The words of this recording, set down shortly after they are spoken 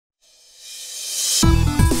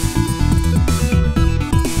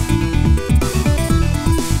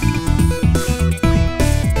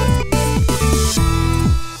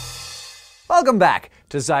Welcome back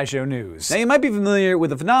to SciShow News. Now, you might be familiar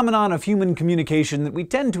with the phenomenon of human communication that we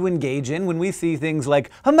tend to engage in when we see things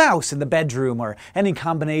like a mouse in the bedroom or any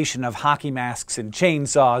combination of hockey masks and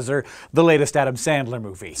chainsaws or the latest Adam Sandler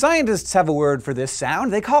movie. Scientists have a word for this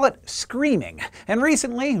sound. They call it screaming. And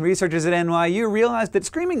recently, researchers at NYU realized that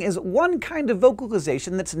screaming is one kind of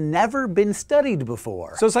vocalization that's never been studied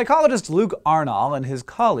before. So psychologist Luke Arnall and his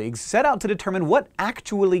colleagues set out to determine what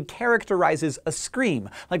actually characterizes a scream,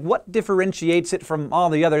 like what differentiates it from all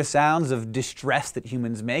the other sounds of distress that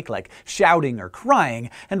humans make, like shouting or crying,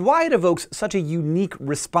 and why it evokes such a unique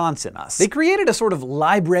response in us. They created a sort of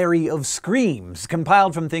library of screams,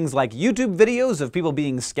 compiled from things like YouTube videos of people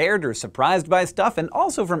being scared or surprised by stuff, and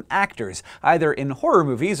also from actors, either in horror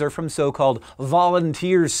movies or from so-called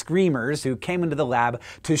volunteer screamers who came into the lab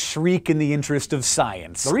to shriek in the interest of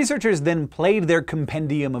science. The researchers then played their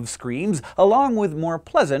compendium of screams, along with more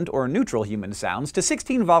pleasant or neutral human sounds, to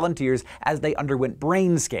 16 volunteers as they underwent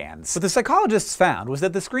brain scans. What the psychologists found was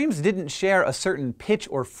that the screams didn't share a certain pitch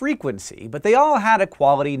or frequency, but they all had a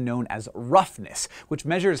quality known as roughness, which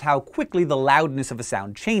measures how quickly the loudness of a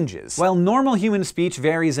sound changes. While normal human speech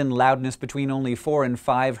varies in loudness between only 4 and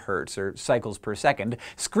 5 hertz, or cycles per second,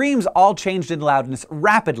 screams all changed in loudness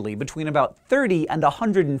rapidly between about 30 and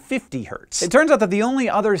 150 hertz. It turns out that the only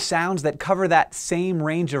other sounds that cover that same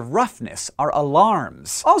range of roughness are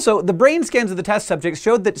alarms. Also, the brain scans of the test subjects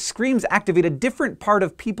showed that screams activate a different part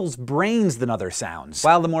of people's brains than other sounds.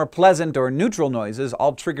 While the more pleasant or neutral noises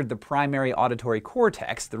all triggered the primary auditory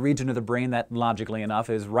cortex, the region of the brain that, logically enough,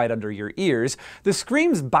 is right under your ears, the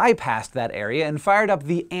screams bypassed that area and fired up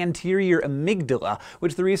the anterior amygdala,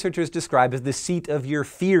 which the researchers describe as the seat of your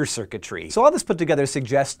fear circuitry. So all this put together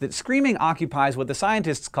suggests that screaming occupies what the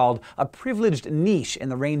scientists called a privileged niche in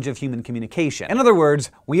the range of human communication. In other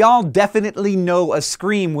words, we all definitely know a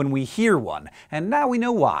scream when we hear one, and now we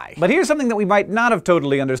know why. But here's something that we might not have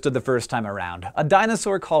totally understood the first time around: a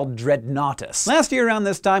dinosaur called Dreadnoughtus. Last year around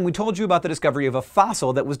this time, we told you about the discovery of a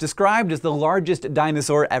fossil that was described as the largest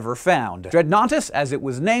dinosaur ever found. Dreadnoughtus, as it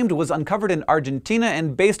was named, was uncovered in Argentina,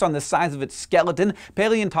 and based on the size of its skeleton,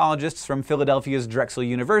 paleontologists from Philadelphia's Drexel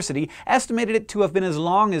University estimated it to have been as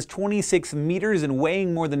long as 26 meters and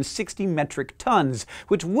weighing more than 60 metric tons,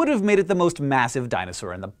 which would have made it the most massive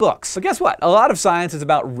dinosaur in the books. But guess what? A lot of science is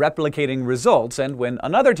about replicating results, and when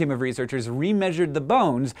another team of researchers remeasured the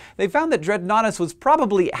bones, they found that Dreadnoughtus was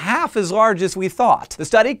probably half as large as we thought. The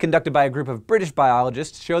study, conducted by a group of British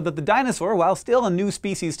biologists, showed that the dinosaur, while still a new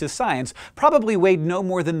species to science, probably weighed no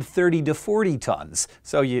more than 30 to 40 tons.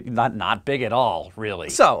 So not big at all, really.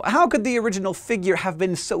 So how could the original figure have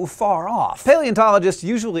been so far off? Paleontologists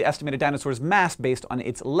usually estimate a dinosaur's mass based on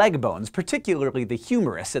its leg bones, particularly the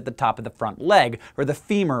humerus at the top of the front leg, or the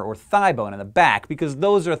femur or thigh bone in the back, because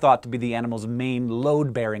those are thought to be the animal's main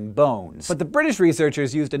load-bearing bones. But the British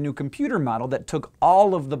researchers used a new computer model that took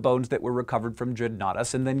all of the bones that were recovered from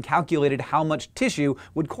Dreadnoughtus and then calculated how much tissue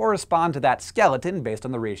would correspond to that skeleton based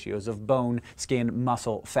on the ratios of bone, skin,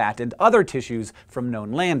 muscle, fat, and other tissues from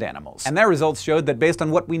known land animals. And their results showed that based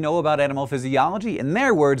on what we know about animal physiology, in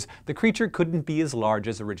their words, the creature couldn't be as large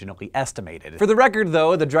as originally estimated. For the record,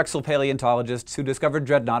 though, the Drexel paleontologists who discovered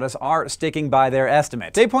Dreadnoughtus are sticking by their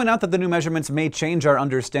estimate. They point out that the new measurements may change our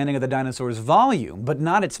understanding of the dinosaur's volume, but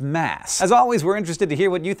not its mass. As always, we're interested to hear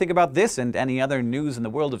what you think about this and any other news in the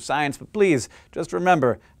world of science, but please, just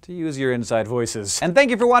remember to use your inside voices. And thank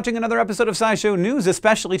you for watching another episode of SciShow News,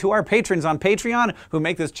 especially to our patrons on Patreon who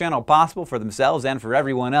make this channel possible for themselves and for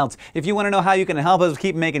everyone else. If you want to know how you can help us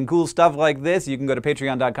keep making cool stuff like this, you can go to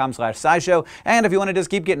patreon.com/scishow, and if you want to just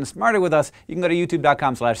keep getting smarter with us, you can go to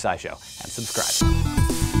youtube.com/scishow and subscribe.